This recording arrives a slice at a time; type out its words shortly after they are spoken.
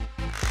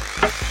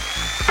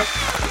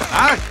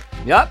Marc?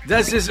 Ja?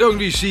 Das ist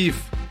irgendwie schief.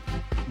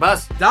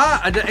 Was?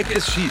 Da an der Ecke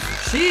ist schief.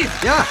 Schief?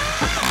 Ja.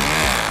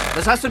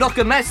 Das hast du doch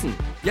gemessen.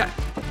 Ja.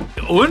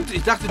 Und?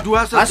 Ich dachte, du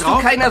hast das Hast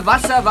drauf. du keine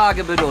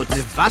Wasserwaage benutzt?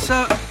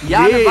 Wasser?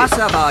 Ja, Nee. eine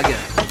Wasserwaage.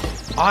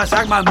 Oh,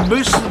 sag mal,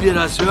 müssen wir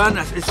das hören?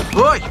 Das ist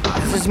furchtbar.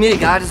 Das ist mir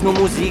egal, das ist nur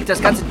Musik.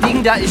 Das ganze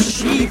Ding da ist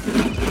schief.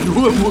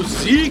 Nur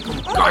Musik?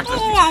 Oh Gott, das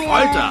ist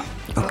Folter.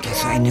 Ob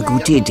das so eine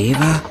gute Idee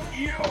war,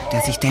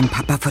 dass ich deinem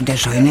Papa von der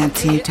Scheune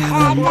erzählt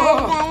habe?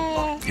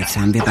 Jetzt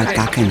haben wir bald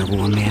gar keine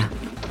Ruhe mehr.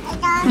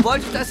 Du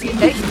wolltest das hier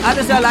echt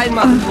alles allein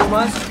machen,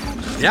 Thomas?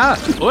 Ja,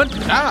 und?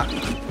 Ja.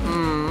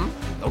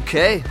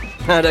 Okay.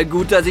 Na dann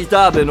gut, dass ich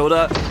da bin,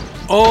 oder?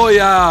 Oh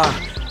ja,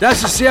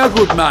 das ist sehr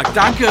gut, Marc.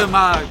 Danke,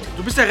 Marc.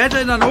 Du bist der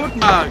Retter in der Not,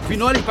 Marc. Wie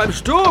neulich beim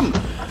Sturm.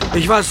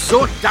 Ich war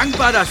so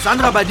dankbar, dass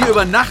Sandra bei dir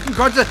übernachten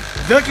konnte.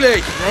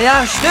 Wirklich.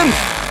 Naja, stimmt.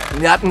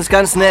 Wir hatten es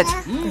ganz nett.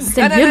 Was ist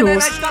denn hier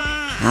los? Stopp.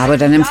 Habe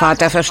deinem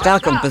Vater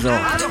Verstärkung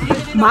besorgt.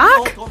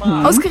 Marc?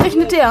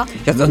 Ausgerechnet der.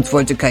 Ja, sonst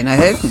wollte keiner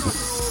helfen.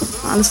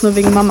 Alles nur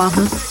wegen Mama,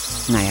 hm?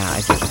 Naja,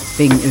 also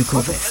wegen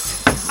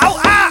OECOVEST. Au,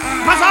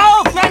 pass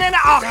auf! Nein, nein,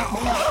 nein.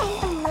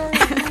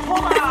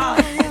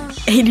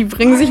 Ey, die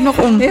bringen sich noch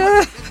um. Ja.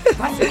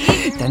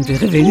 Dann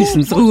wäre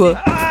wenigstens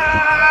Ruhe.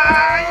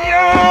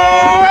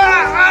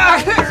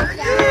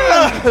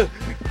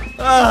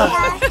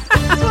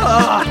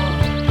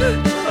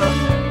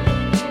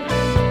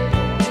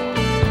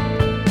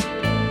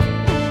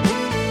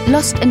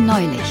 Lost in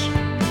Neulich.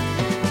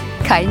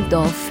 Kein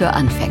Dorf für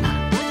Anfänger.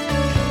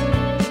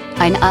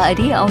 Ein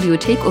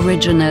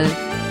ARD-Audiothek-Original.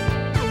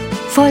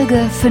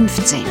 Folge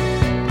 15.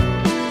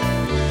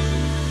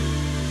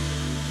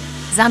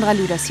 Sandra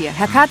Lüders hier.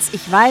 Herr Katz,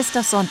 ich weiß,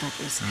 dass Sonntag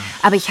ist.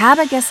 Aber ich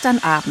habe gestern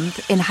Abend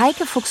in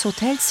Heike Fuchs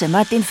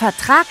Hotelzimmer den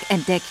Vertrag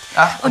entdeckt.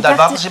 Ach, und dann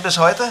warten Sie bis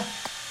heute?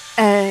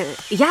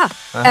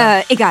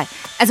 Egal.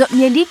 Also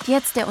mir liegt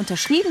jetzt der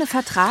unterschriebene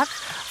Vertrag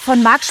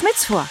von Marc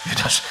Schmitz vor.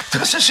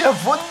 Das ist ja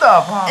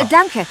wunderbar.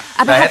 Danke.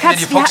 Aber Da Herr hätten wir Katz,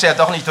 die Fuchs ja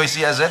doch nicht durch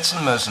Sie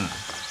ersetzen müssen.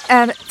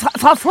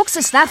 Frau Fuchs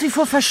ist nach wie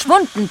vor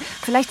verschwunden.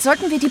 Vielleicht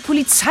sollten wir die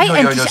Polizei Ja,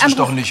 endlich das ist anrufen.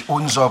 doch nicht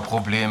unser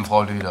Problem,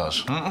 Frau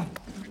Lüders.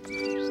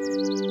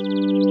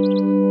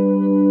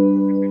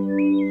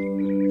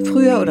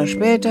 Früher oder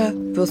später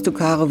wirst du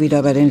Caro wieder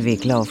über den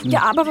Weg laufen.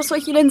 Ja, aber was soll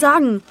ich ihr denn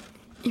sagen?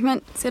 Ich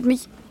meine, sie hat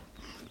mich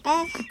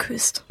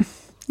geküsst.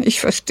 Ich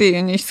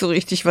verstehe nicht so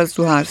richtig, was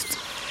du hast.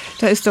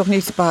 Da ist doch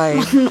nichts bei.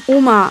 Mann,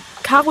 Oma,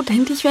 Caro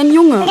denkt, ich wäre ein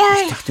Junge.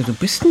 Ich dachte, du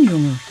bist ein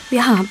Junge.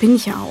 Ja, bin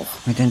ich ja auch.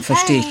 Na, dann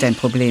verstehe ich dein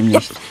Problem Ja,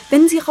 nicht.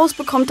 wenn sie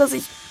rausbekommt, dass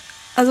ich...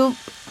 Also,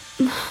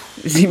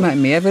 Sie mal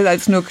mehr will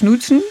als nur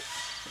knutschen?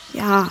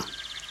 ja.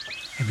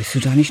 Ja, bist du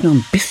da nicht noch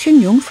ein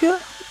bisschen jung für?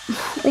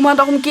 Oma,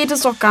 darum geht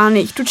es doch gar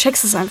nicht. Du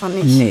checkst es einfach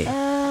nicht. Nee.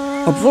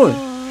 Obwohl,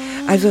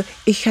 also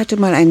ich hatte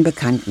mal einen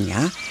Bekannten,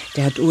 ja,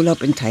 der hat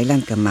Urlaub in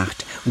Thailand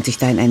gemacht und sich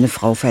da in eine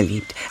Frau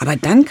verliebt. Aber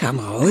dann kam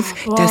raus,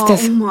 dass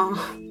das... Oma.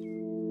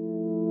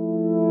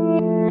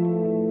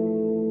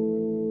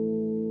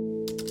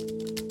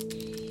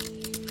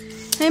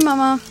 Hey,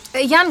 Mama.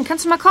 Jan,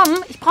 kannst du mal kommen?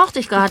 Ich brauche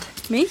dich gerade.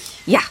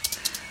 Mich? Ja,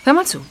 hör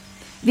mal zu.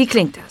 Wie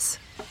klingt das?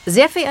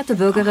 Sehr verehrte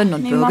Bürgerinnen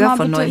und nee, Bürger Mama,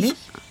 von bitte, neulich.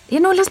 Ja,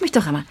 nun lass mich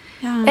doch einmal.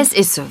 Ja. Es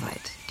ist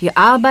soweit. Die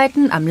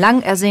Arbeiten am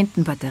lang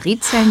ersehnten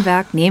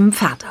Batteriezellenwerk nehmen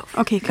Fahrt auf.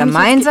 Okay, kann ich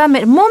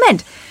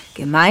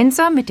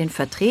Gemeinsam mit den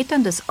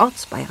Vertretern des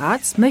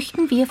Ortsbeirats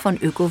möchten wir von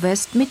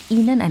OECOVEST mit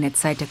Ihnen eine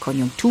Zeit der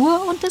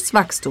Konjunktur und des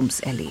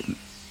Wachstums erleben.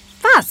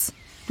 Was?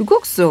 Du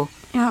guckst so.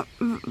 Ja,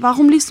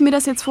 warum liest du mir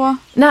das jetzt vor?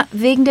 Na,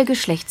 wegen der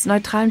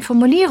geschlechtsneutralen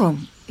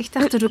Formulierung. Ich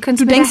dachte, du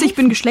kannst Du mir denkst, da ich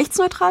bin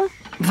geschlechtsneutral?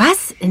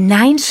 Was?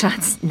 Nein,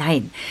 Schatz,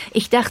 nein.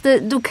 Ich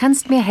dachte, du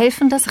kannst mir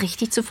helfen, das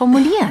richtig zu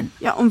formulieren.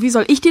 Ja, und wie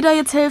soll ich dir da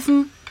jetzt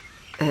helfen?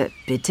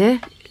 Bitte?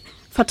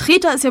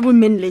 Vertreter ist ja wohl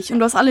männlich und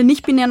du hast alle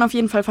Nicht-Binären auf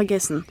jeden Fall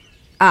vergessen.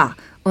 Ah,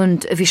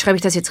 und wie schreibe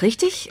ich das jetzt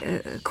richtig?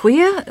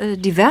 Queer?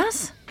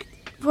 Divers?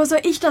 Woher soll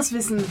ich das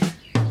wissen?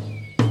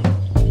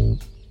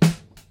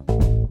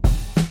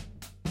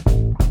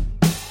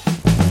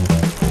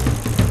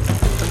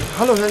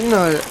 Hallo, Herr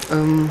Inhal.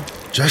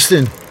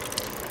 Justin,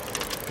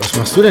 was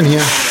machst du denn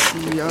hier?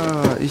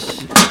 Ja,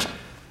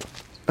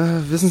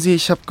 wissen Sie,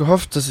 ich habe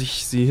gehofft, dass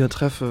ich Sie hier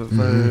treffe,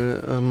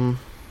 weil,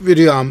 Wie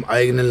du ja am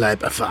eigenen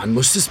Leib erfahren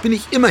musstest, bin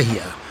ich immer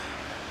hier.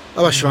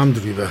 Aber Schwamm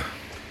drüber.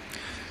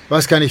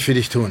 Was kann ich für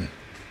dich tun?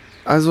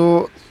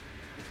 also,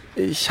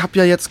 ich habe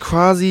ja jetzt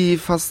quasi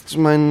fast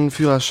meinen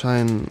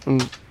Führerschein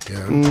und,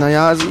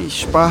 naja, also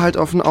ich spare halt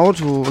auf ein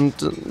Auto und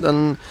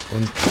dann...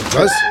 Und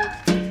was?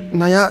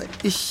 Naja,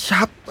 ich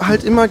habe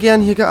halt immer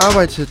gern hier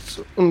gearbeitet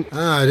und...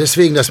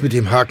 Deswegen das mit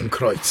dem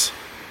Hakenkreuz.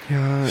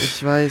 Ja,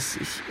 ich weiß,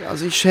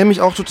 ich schäme mich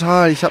auch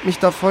total. Ich habe mich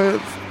da voll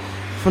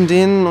von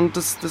denen und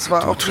das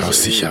war auch... Du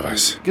traust dich ja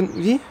was.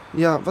 Wie?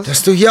 Ja, was?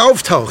 Dass du hier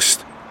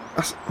auftauchst.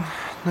 Ach,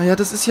 naja,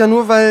 das ist ja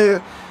nur,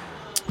 weil...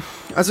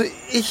 Also,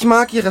 ich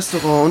mag Ihr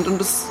Restaurant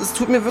und es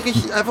tut mir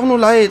wirklich einfach nur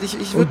leid. Ich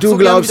würd Und du so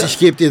gern glaubst, wieder... ich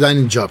gebe dir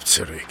deinen Job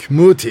zurück.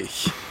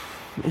 Mutig.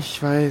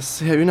 Ich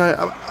weiß, Herr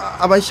Ünal,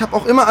 aber ich habe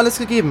auch immer alles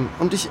gegeben.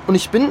 Und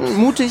ich bin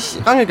mutig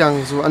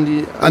rangegangen, so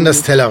an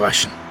das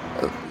Tellerwaschen.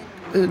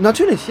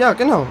 Natürlich, ja,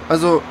 genau.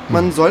 Also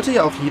man sollte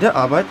ja auch jede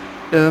Arbeit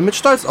mit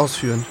Stolz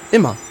ausführen.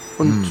 Immer.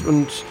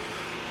 Und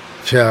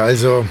Tja,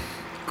 also,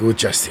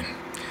 gut, Justin.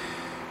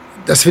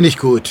 Das finde ich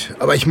gut.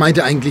 Aber ich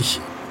meinte eigentlich,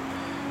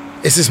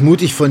 es ist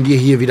mutig von dir,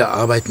 hier wieder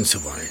arbeiten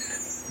zu wollen.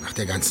 Nach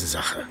der ganzen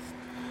Sache.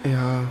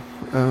 ja,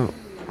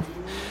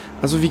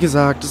 also wie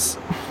gesagt, das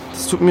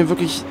tut mir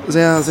wirklich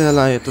sehr, sehr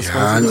leid. Das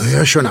Ja, weiß ich.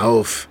 hör schon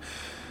auf.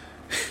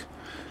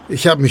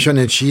 Ich habe mich schon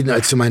entschieden,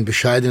 als du mein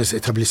bescheidenes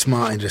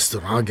Etablissement ein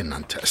Restaurant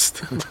genannt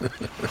hast.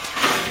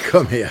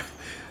 Komm her.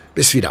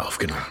 Bist wieder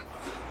aufgenommen.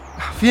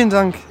 Vielen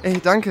Dank.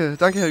 Ey, danke,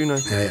 Herr Hühner.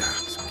 Ja.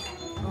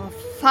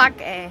 Fuck,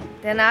 ey.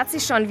 Der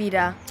Nazi schon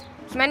wieder.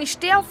 Ich meine, ich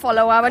stehe auf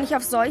Follower, aber nicht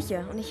auf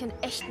solche. Und ich ein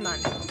Echtmann.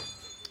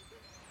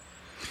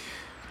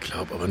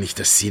 Glaub aber nicht,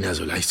 dass Sina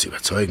so leicht zu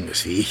überzeugen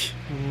ist wie ich.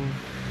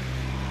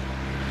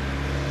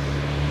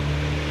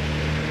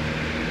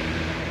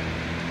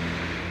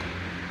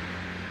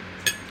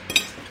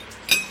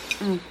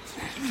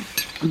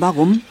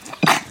 Warum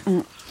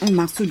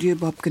machst du dir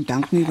überhaupt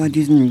Gedanken über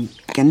diesen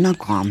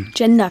Genderkram?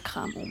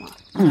 Genderkram, Oma.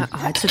 Ja,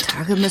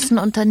 heutzutage müssen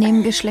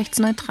Unternehmen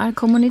geschlechtsneutral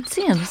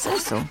kommunizieren. Das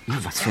ist so.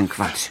 Was für ein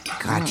Quatsch.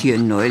 Gerade hier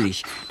in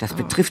Neulich. Das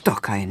betrifft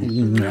doch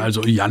keinen. Ja,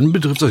 also Jan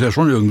betrifft das ja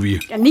schon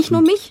irgendwie. Ja, nicht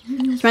nur mich.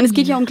 Ich meine, es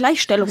geht ja um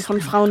Gleichstellung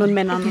von Frauen und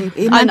Männern. Und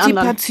allen anderen.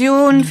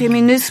 Emanzipation,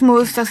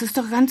 Feminismus, das ist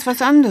doch ganz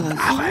was anderes.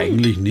 Ach,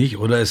 eigentlich nicht,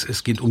 oder?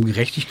 Es geht um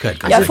Gerechtigkeit.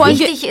 Ja, vor allem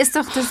Wichtig ist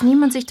doch, dass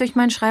niemand sich durch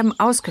mein Schreiben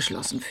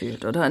ausgeschlossen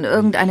fühlt oder in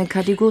irgendeine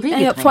Kategorie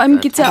ja, vor allem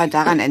geht's ja... Aber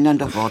daran ändern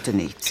doch Worte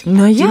nichts.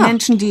 Na ja. Die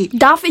Menschen, die...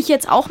 Darf ich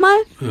jetzt auch mal?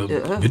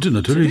 Ja, bitte,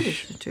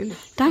 natürlich.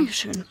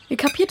 Dankeschön. Ihr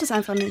kapiert es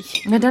einfach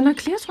nicht. Na, dann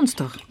erklär's uns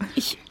doch.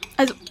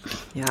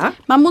 Ja?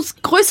 Man muss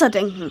größer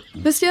denken.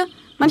 Wisst ihr?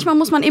 Manchmal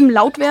muss man eben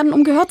laut werden,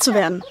 um gehört zu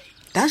werden.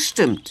 Das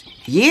stimmt.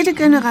 Jede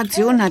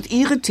Generation hat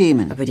ihre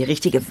Themen. Aber die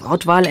richtige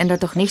Wortwahl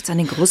ändert doch nichts an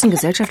den großen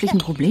gesellschaftlichen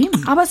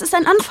Problemen. Aber es ist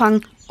ein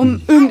Anfang,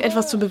 um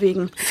irgendetwas zu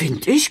bewegen.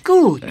 Finde ich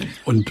gut.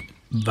 Und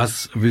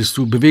was willst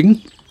du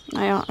bewegen?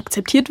 Naja,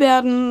 akzeptiert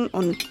werden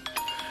und...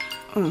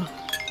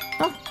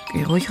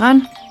 Geh ruhig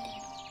ran.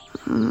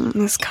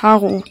 Das ist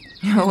Karo.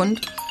 Ja,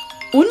 und?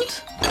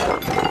 Und?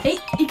 Ey,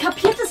 ihr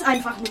kapiert es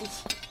einfach nicht.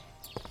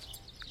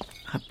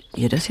 Habt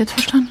ihr das jetzt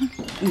verstanden?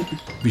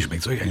 Wie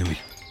schmeckt's euch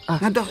eigentlich?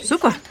 Na doch,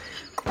 Super.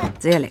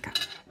 Sehr lecker.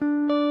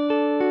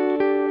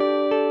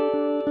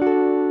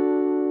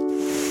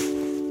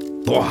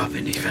 Boah,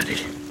 bin ich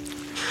fertig.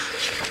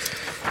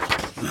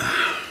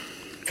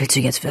 Willst du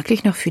jetzt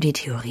wirklich noch für die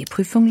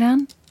Theorieprüfung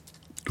lernen?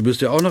 Du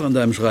bist ja auch noch an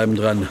deinem Schreiben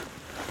dran.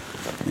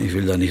 Ich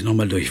will da nicht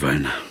nochmal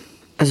durchfallen.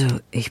 Also,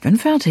 ich bin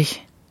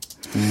fertig.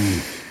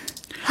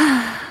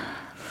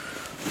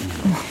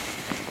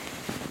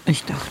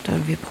 Ich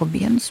dachte, wir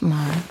probieren's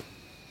mal.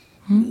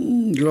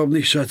 Glaub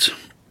nicht, Schatz.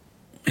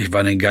 Ich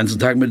war den ganzen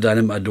Tag mit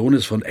deinem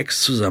Adonis von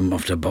Ex zusammen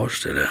auf der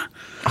Baustelle.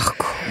 Ach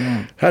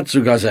komm. Hat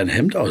sogar sein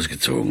Hemd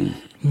ausgezogen.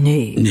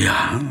 Nee.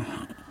 Ja,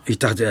 ich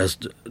dachte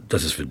erst,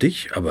 das ist für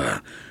dich,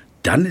 aber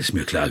dann ist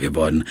mir klar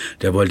geworden,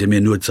 der wollte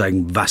mir nur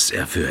zeigen, was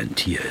er für ein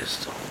Tier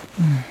ist.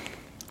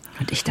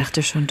 Und ich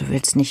dachte schon, du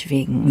willst nicht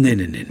wegen...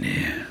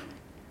 Nee.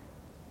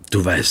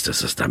 Du weißt, dass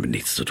das damit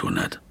nichts zu tun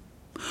hat.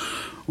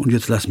 Und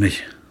jetzt lass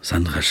mich.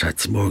 Sandra,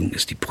 Schatz, morgen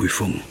ist die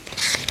Prüfung.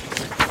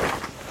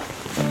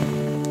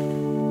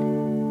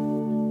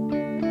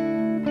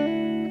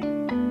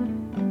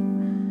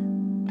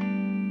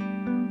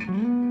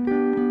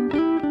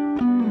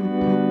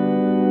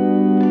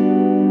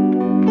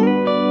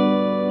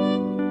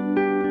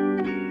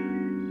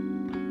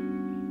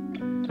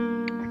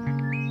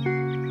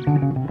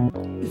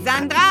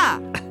 Sandra!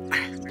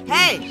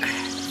 Hey,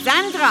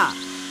 Sandra!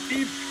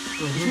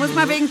 Ich muss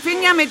mal wegen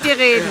Finja mit dir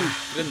reden.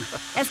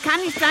 Es kann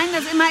nicht sein,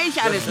 dass immer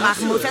ich alles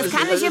machen muss. Es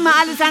kann nicht immer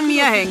alles an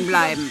mir hängen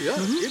bleiben.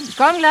 Ich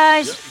komm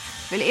gleich.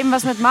 Will eben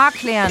was mit Marc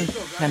klären,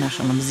 wenn er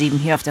schon um 7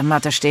 hier auf der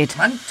Matte steht.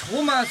 Mann,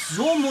 Thomas,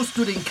 so musst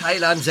du den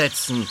Keil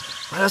ansetzen.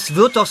 Das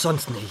wird doch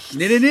sonst nicht.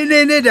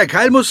 Nee, der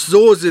Keil muss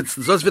so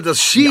sitzen, sonst wird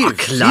das schief. Ja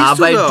klar,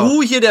 Siehst weil doch.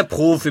 du hier der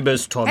Profi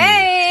bist, Tommy.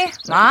 Hey,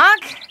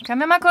 Marc, können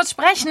wir mal kurz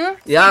sprechen?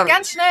 Ja. Geht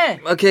ganz schnell.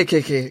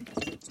 Okay.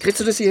 Kriegst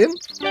du das hier hin?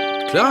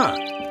 Klar.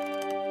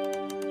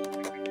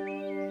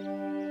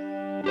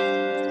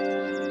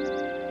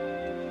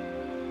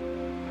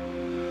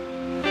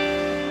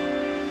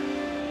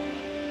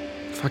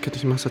 Fuck it,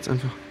 ich mach's jetzt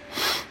einfach.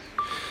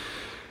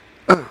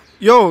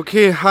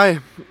 Okay, hi.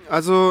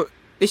 Also,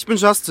 ich bin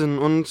Justin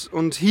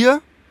und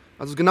hier,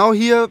 also genau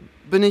hier,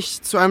 bin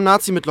ich zu einem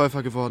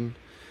Nazi-Mitläufer geworden.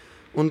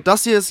 Und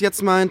das hier ist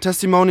jetzt mein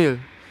Testimonial.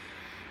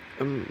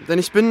 Denn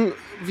ich bin,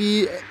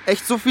 wie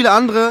echt so viele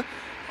andere,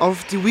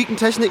 auf die weaken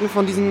Techniken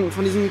von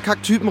diesen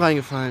Kacktypen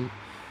reingefallen.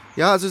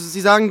 Ja, also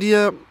sie sagen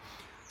dir,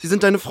 sie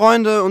sind deine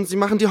Freunde und sie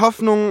machen dir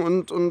Hoffnung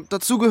und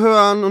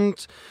dazugehören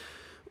und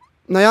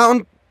naja,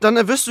 und dann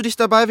erwischst du dich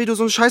dabei, wie du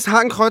so ein scheiß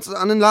Hakenkreuz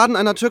an den Laden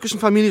einer türkischen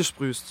Familie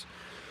sprühst.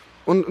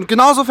 Und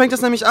genau so fängt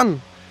es nämlich an.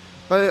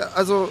 Weil,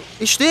 also,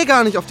 ich stehe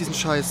gar nicht auf diesen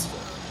Scheiß.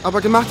 Aber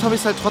gemacht habe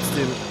ich es halt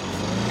trotzdem.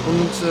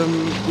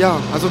 Und, ja,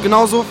 also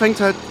genau so fängt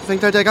halt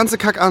der ganze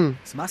Kack an.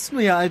 Was machst du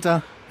hier,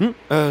 Alter?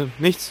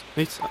 Nichts.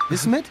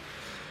 Bist du mit?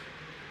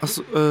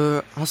 Achso,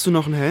 hast du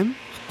noch einen Helm?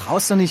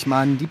 Brauchst du nicht,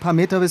 Mann. Die paar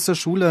Meter bis zur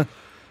Schule.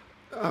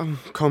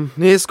 Komm,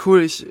 nee, ist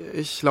cool.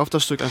 Ich lauf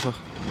das Stück einfach.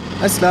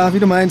 Alles klar, wie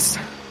du meinst.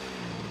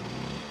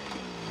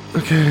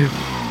 Okay.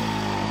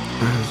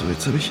 Also,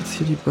 jetzt habe ich jetzt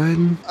hier die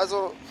beiden.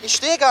 Also, ich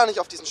stehe gar nicht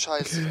auf diesen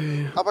Scheiß.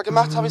 Okay. Aber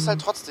gemacht habe ich es halt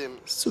trotzdem.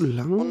 Ist zu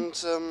lang.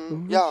 Und,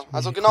 ja,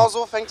 also genau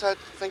so fängt halt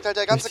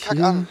der ganze Kack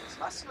an. Was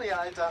machst du hier,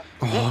 Alter?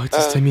 Oh, jetzt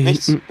ist der mir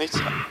hinten. Nichts.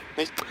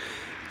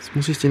 Jetzt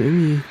muss ich den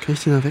irgendwie... Kann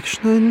ich den da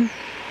wegschneiden?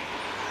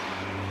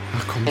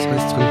 Ach komm, ist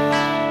alles drin.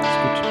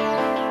 Ist gut.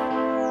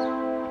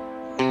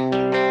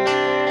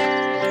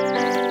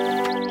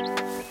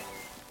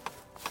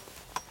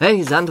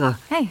 Hey, Sandra.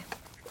 Hey.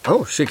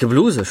 Oh, schicke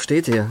Bluse,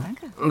 steht hier.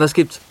 Danke. Was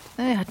gibt's?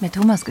 Hat mir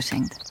Thomas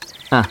geschenkt.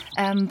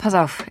 Pass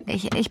auf,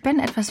 ich bin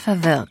etwas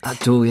verwirrt.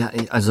 Du, ja,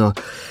 also,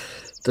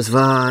 das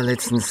war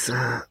letztens...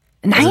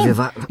 Nein,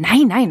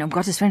 nein, um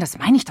Gottes Willen, das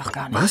meine ich doch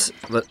gar nicht. Was?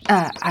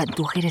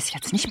 Du redest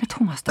jetzt nicht mit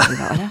Thomas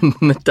darüber, oder?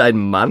 Mit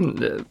deinem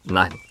Mann?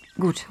 Nein.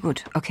 Gut,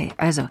 okay,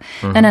 also,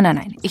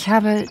 nein. Ich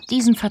habe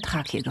diesen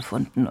Vertrag hier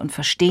gefunden und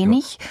verstehe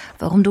nicht,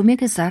 warum du mir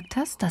gesagt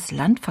hast, das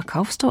Land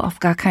verkaufst du auf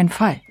gar keinen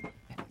Fall.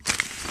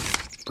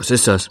 Was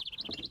ist das?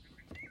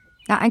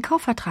 Ja, ein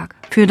Kaufvertrag.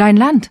 Für dein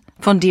Land.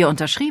 Von dir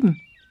unterschrieben.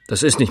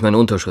 Das ist nicht meine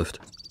Unterschrift.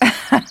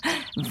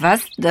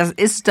 Was? Das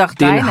ist doch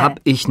deine. Den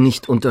hab ich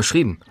nicht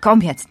unterschrieben.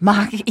 Komm jetzt,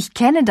 Marc, ich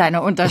kenne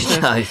deine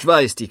Unterschrift. Ja, ich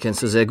weiß, die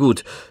kennst du sehr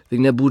gut.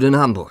 Wegen der Bude in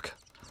Hamburg.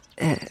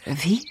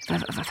 Wie?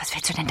 Was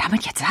willst du denn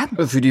damit jetzt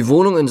sagen? Für die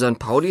Wohnung in St.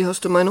 Pauli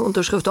hast du meine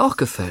Unterschrift auch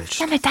gefälscht.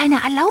 Ja, mit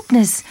deiner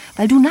Erlaubnis,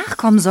 weil du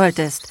nachkommen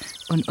solltest.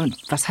 Und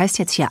was heißt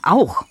jetzt hier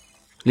auch?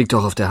 Liegt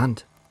doch auf der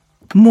Hand.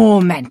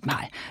 Moment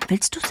mal.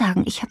 Willst du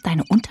sagen, ich habe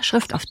deine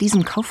Unterschrift auf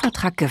diesem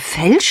Kaufvertrag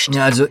gefälscht?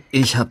 Ja, also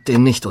ich habe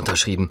den nicht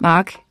unterschrieben.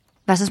 Marc,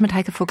 was ist mit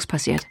Heike Fuchs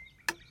passiert?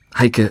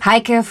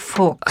 Heike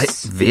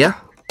Fuchs. Wer?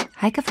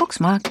 Heike Fuchs,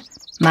 Marc.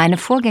 Meine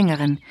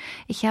Vorgängerin.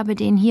 Ich habe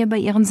den hier bei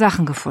ihren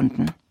Sachen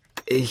gefunden.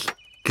 Ich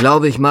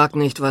glaube, ich mag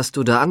nicht, was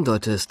du da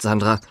andeutest,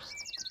 Sandra.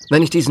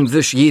 Wenn ich diesen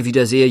Wisch je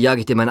wieder sehe, jage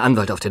ich dir meinen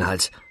Anwalt auf den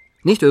Hals.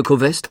 Nicht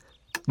OECOVEST,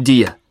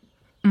 dir.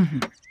 Mhm.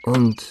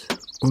 Und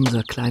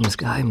unser kleines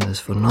Geheimnis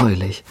von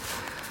neulich.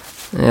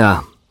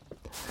 Ja.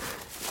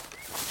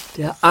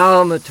 Der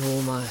arme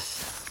Thomas.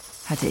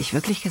 Hatte ich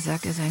wirklich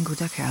gesagt, er sei ein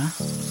guter Kerl?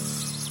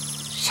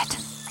 Shit.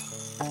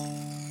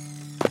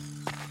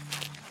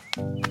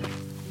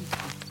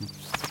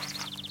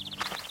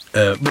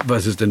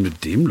 Was ist denn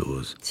mit dem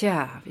los?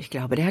 Tja, ich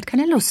glaube, der hat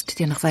keine Lust,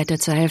 dir noch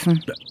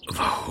weiterzuhelfen.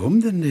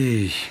 Warum denn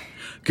nicht?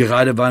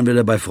 Gerade waren wir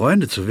dabei,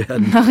 Freunde zu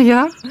werden. Ach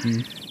ja?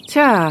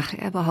 Tja,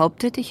 er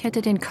behauptet, ich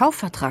hätte den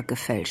Kaufvertrag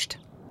gefälscht.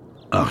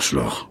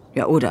 Arschloch.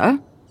 Ja, oder?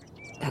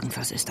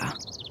 Irgendwas ist da.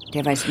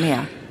 Der weiß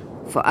mehr.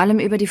 Vor allem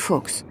über die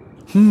Fuchs.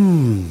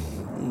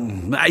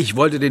 Na, ich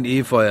wollte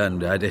den feuern.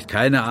 Der hat echt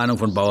keine Ahnung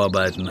von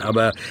Bauarbeiten.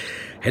 Aber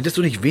hättest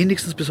du nicht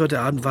wenigstens bis heute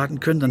Abend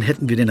warten können, dann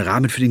hätten wir den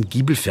Rahmen für den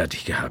Giebel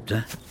fertig gehabt,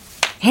 ne?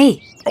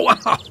 Hey!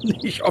 Aua,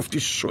 nicht auf die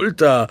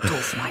Schulter.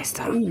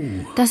 Doofmeister.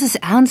 Das ist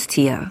ernst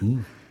hier.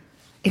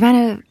 Ich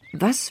meine,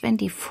 was, wenn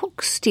die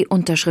Fuchs die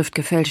Unterschrift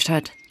gefälscht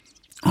hat?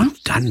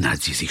 Und dann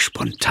hat sie sich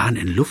spontan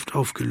in Luft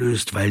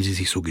aufgelöst, weil sie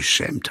sich so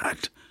geschämt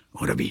hat.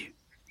 Oder wie?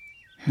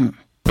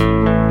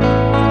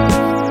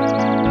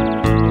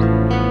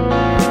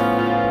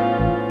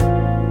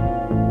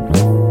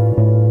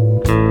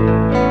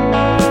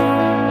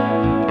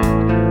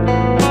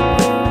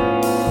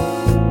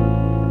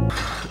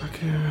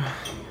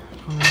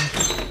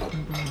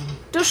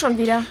 Du schon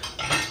wieder.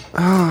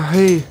 Ah,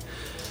 hey.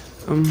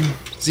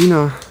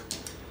 Sina.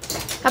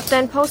 Hab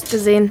deinen Post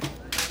gesehen.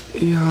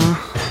 Ja.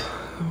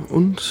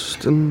 Und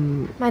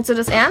dann... Meinst du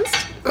das ernst?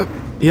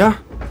 Ja.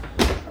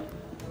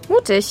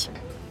 Mutig.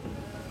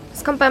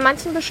 Das kommt bei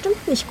manchen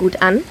bestimmt nicht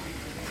gut an.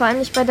 Vor allem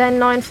nicht bei deinen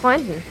neuen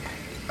Freunden.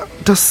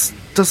 Das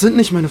sind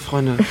nicht meine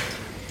Freunde.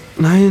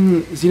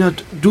 Nein, Sina,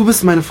 du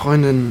bist meine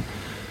Freundin.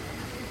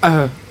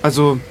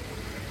 Also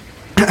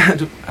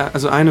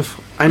eine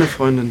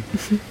Freundin.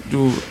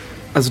 Du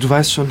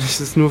weißt schon, es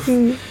ist nur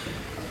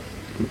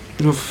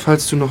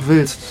falls du noch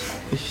willst.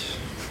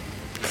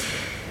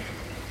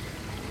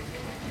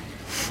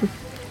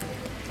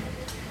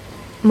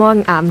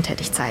 Morgen Abend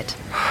hätte ich Zeit.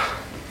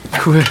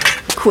 Cool.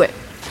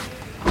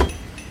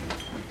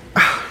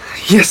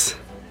 Yes!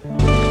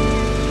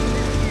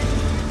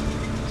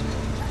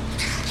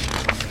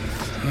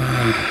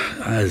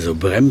 Also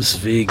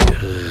Bremsweg,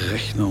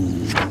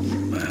 Rechnung,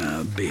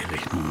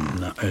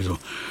 Berechnung. Also,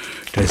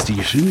 da ist die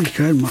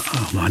Geschwindigkeit.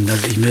 Ach Mann,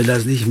 dass ich mir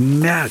das nicht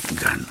merken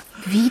kann.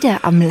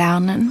 Wieder am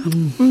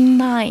Lernen?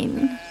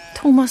 Nein.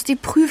 Thomas, die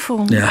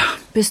Prüfung. Ja.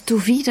 Bist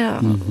du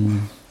wieder?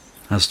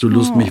 Hast du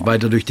Lust, mich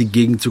weiter durch die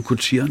Gegend zu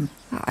kutschieren?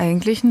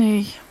 Eigentlich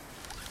nicht.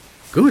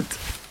 Gut.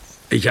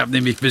 Ich habe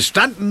nämlich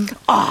bestanden.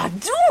 Oh,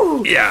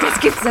 du! Ja. Das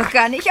gibt's doch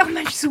gar nicht. Oh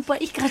Mensch, super.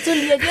 Ich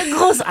gratuliere dir.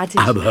 Großartig.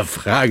 Aber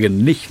frage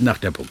nicht nach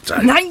der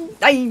Punktzahl. Nein,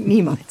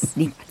 niemals.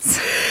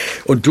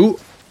 Und du?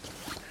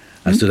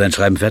 Hast du dein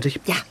Schreiben fertig?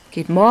 Ja,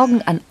 geht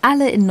morgen an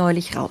alle in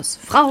Neulich raus.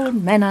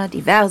 Frauen, Männer,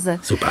 diverse.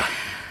 Super.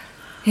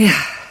 Ja,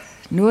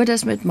 nur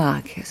das mit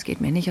Marc. Es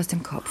geht mir nicht aus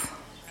dem Kopf.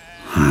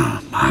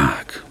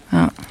 Marc.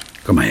 Ja.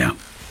 Komm mal her.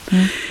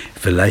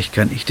 Vielleicht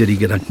kann ich dir die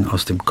Gedanken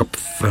aus dem Kopf...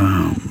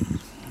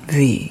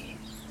 Wie?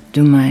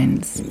 Du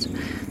meinst...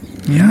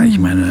 Ja, ich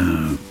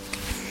meine...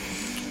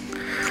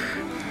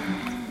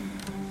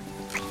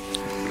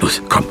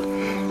 Los, komm.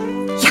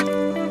 Ja.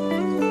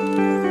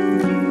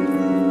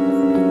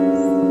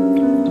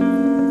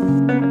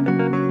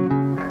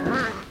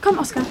 Komm,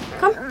 Oskar,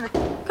 komm.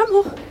 Komm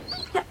hoch.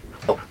 Ja.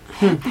 Oh.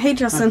 Hey,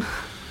 Justin.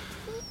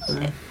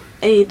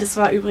 Ey, das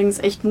war übrigens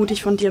echt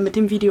mutig von dir mit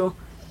dem Video.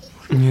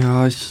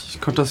 Ja, ich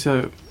konnte das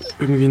ja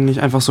irgendwie nicht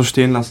einfach so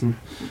stehen lassen.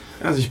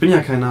 Also ich bin ja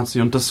kein Nazi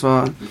und das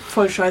war...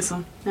 Voll scheiße,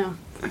 ja.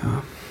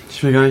 Ja,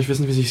 ich will gar nicht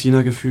wissen, wie sich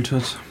Sina gefühlt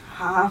hat.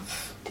 Ha,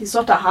 die ist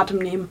doch da hart im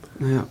Nehmen.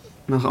 Naja,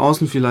 nach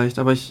außen vielleicht,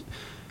 aber ich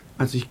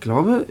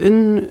glaube,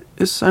 innen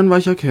ist ein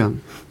weicher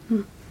Kern.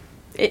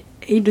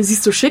 Ey, du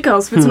siehst so schick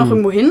aus. Willst du noch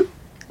irgendwo hin?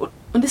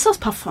 Und ist das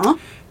Parfum?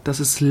 Das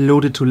ist L'Eau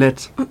de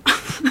Toilette.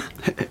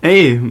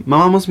 Ey,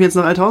 Mama muss mir jetzt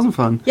nach Althausen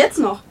fahren. Jetzt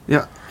noch?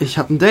 Ja, ich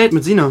hab ein Date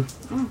mit Sina.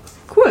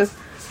 Cool.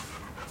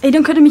 Ey,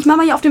 dann könnte mich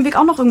Mama ja auf dem Weg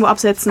auch noch irgendwo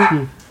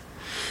absetzen.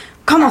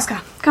 Komm,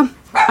 Oskar, komm.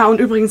 Ah, und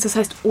übrigens, das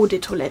heißt Eau de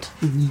Toilette.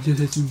 Das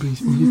heißt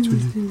übrigens Eau de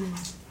Toilette.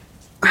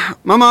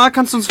 Mama,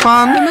 kannst du uns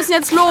fahren? Wir müssen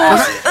jetzt los.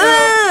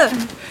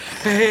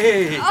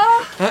 Hey!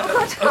 Oh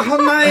Gott.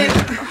 Oh nein!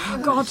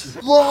 Oh Gott.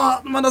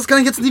 Boah, Mann, das kann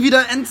ich jetzt nie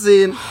wieder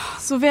entsehen.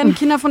 So werden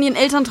Kinder von ihren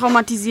Eltern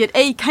traumatisiert.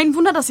 Ey, kein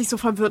Wunder, dass ich so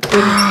verwirrt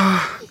bin.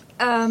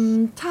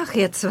 Tag,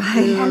 ihr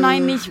zwei. Oh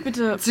nein, nicht,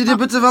 bitte. Zieh dir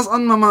bitte was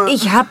an, Mama.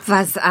 Ich hab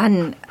was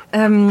an.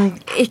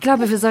 Ich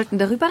glaube, wir sollten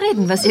darüber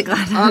reden, was ihr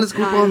gerade habt. Alles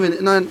gut, brauchen wir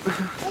nicht. Nein.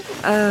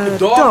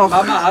 Doch,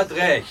 Mama hat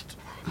recht.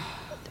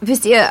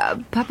 Wisst ihr,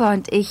 Papa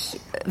und ich,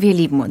 wir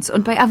lieben uns.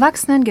 Und bei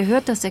Erwachsenen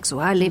gehört das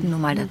Sexualleben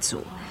nun mal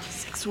dazu.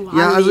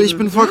 Ja, also ich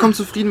bin vollkommen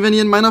zufrieden, wenn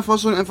ihr in meiner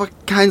Forschung einfach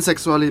kein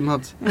Sexualleben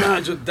habt. Ja,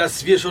 also,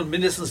 dass wir schon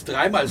mindestens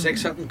 3-mal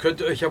Sex hatten,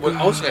 könnt ihr euch ja wohl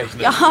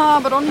ausrechnen. Ja,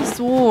 aber doch nicht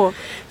so.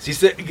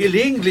 Siehst du,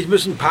 gelegentlich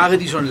müssen Paare,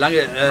 die schon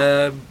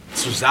lange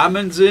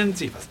zusammen sind,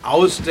 sich was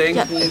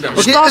ausdenken. Ja.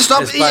 Okay,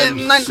 stopp.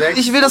 Nein,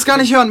 ich will das gar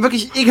nicht hören.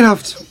 Wirklich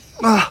ekelhaft.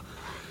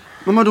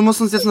 Mama, du musst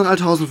uns jetzt nach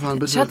Althausen fahren,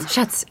 bitte.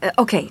 Schatz,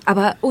 okay.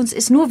 Aber uns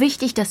ist nur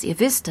wichtig, dass ihr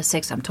wisst, dass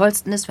Sex am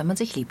tollsten ist, wenn man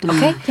sich liebt,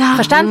 okay? Ja.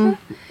 Verstanden?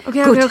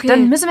 Okay, gut, okay.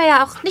 Dann müssen wir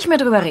ja auch nicht mehr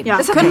drüber reden. Ja,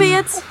 okay. Können wir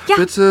jetzt? Ja.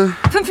 Bitte.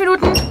 5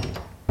 Minuten.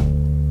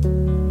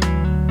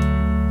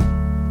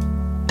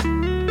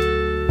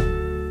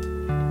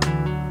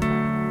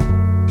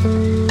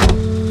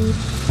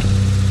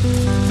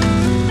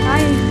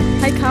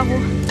 Hi,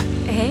 Caro.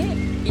 Hey,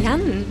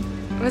 Jan,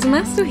 was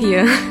machst du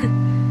hier?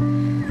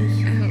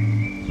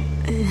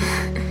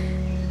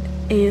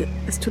 Ey,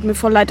 es tut mir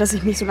voll leid, dass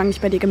ich mich so lange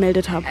nicht bei dir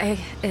gemeldet habe. Ey,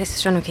 es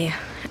ist schon okay.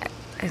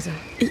 Also...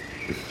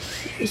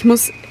 Ich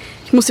muss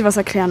dir was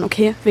erklären,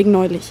 okay? Wegen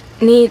neulich.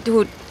 Nee,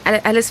 du,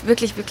 alles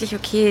wirklich, wirklich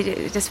okay.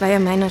 Das war ja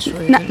meiner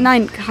Schuld.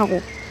 Nein,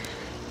 Caro.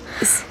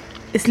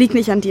 Es liegt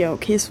nicht an dir,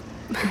 okay? Es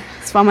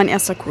war mein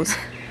erster Kuss.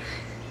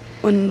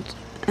 Und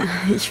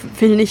ich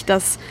will nicht,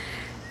 dass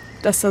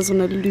da so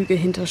eine Lüge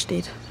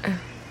hintersteht.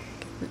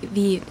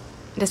 Wie?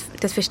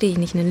 Das verstehe ich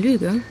nicht, eine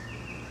Lüge?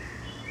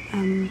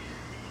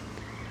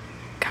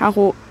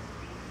 Caro,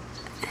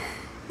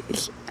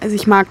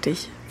 ich mag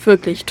dich.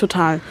 Wirklich,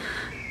 total.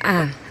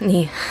 Ah,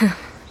 nee.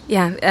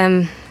 Ja,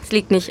 es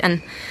liegt nicht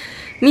an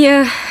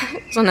mir,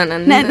 sondern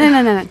an...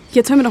 Nein.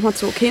 Jetzt hör mir doch mal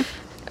zu, okay?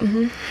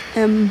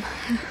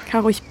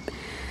 Caro,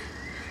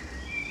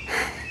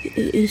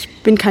 ich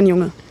bin kein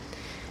Junge.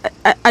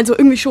 Also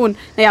irgendwie schon.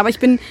 Naja, aber ich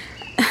bin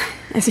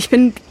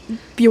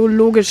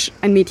biologisch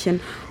ein Mädchen.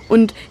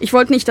 Und ich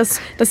wollte nicht, dass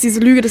diese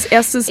Lüge des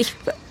Erstes... Ich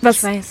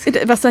weiß.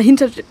 Was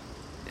dahinter...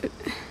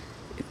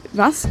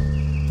 Was?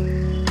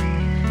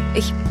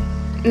 Ich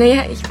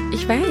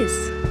weiß,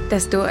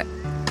 dass du...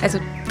 Also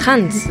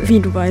trans. Wie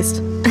du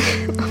weißt.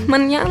 Oh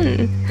Mann,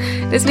 Jan.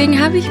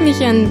 Deswegen habe ich mich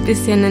ja ein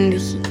bisschen in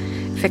dich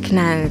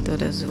verknallt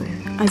oder so.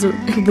 Also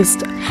du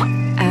bist...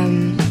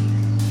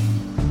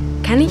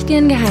 Kann ich dir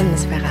ein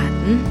Geheimnis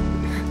verraten?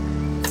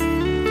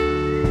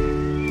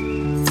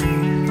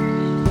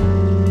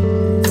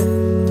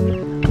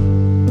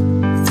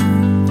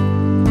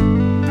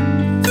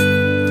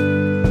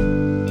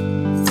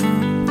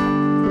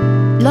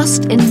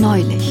 Lost in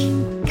Neulich.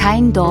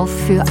 Kein Dorf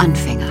für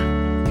Anfänger.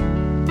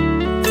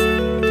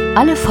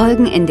 Alle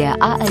Folgen in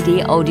der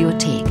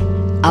ARD-Audiothek.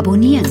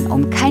 Abonnieren,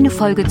 um keine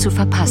Folge zu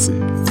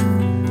verpassen.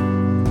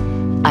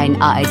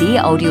 Ein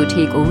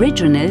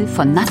ARD-Audiothek-Original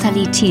von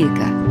Natalie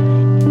Thielke.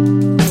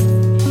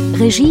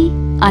 Regie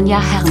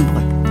Anja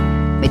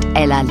Herrenbrück. Mit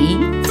Ella Lee,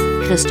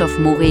 Christoph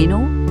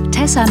Moreno,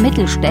 Tessa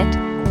Mittelstaedt,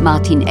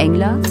 Martin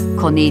Engler,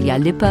 Cornelia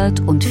Lippert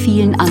und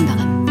vielen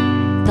anderen.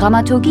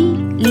 Dramaturgie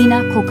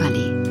Lina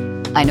Kokali.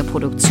 Eine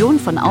Produktion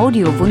von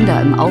Audio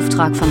Wunder im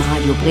Auftrag von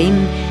Radio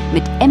Bremen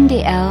mit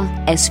MDR,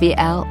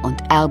 SWR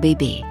und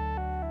RBB.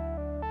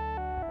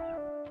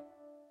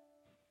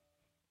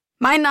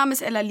 Mein Name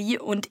ist Ella Lee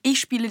und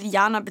ich spiele die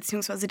Jana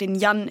bzw. den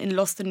Jan in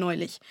Lost in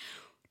Neulich.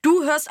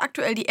 Du hörst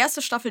aktuell die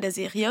erste Staffel der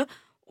Serie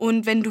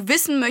und wenn du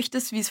wissen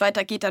möchtest, wie es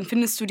weitergeht, dann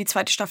findest du die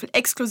zweite Staffel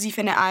exklusiv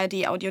in der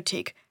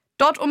ARD-Audiothek.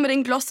 Dort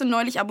unbedingt Lost in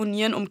neulich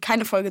abonnieren, um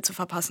keine Folge zu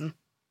verpassen.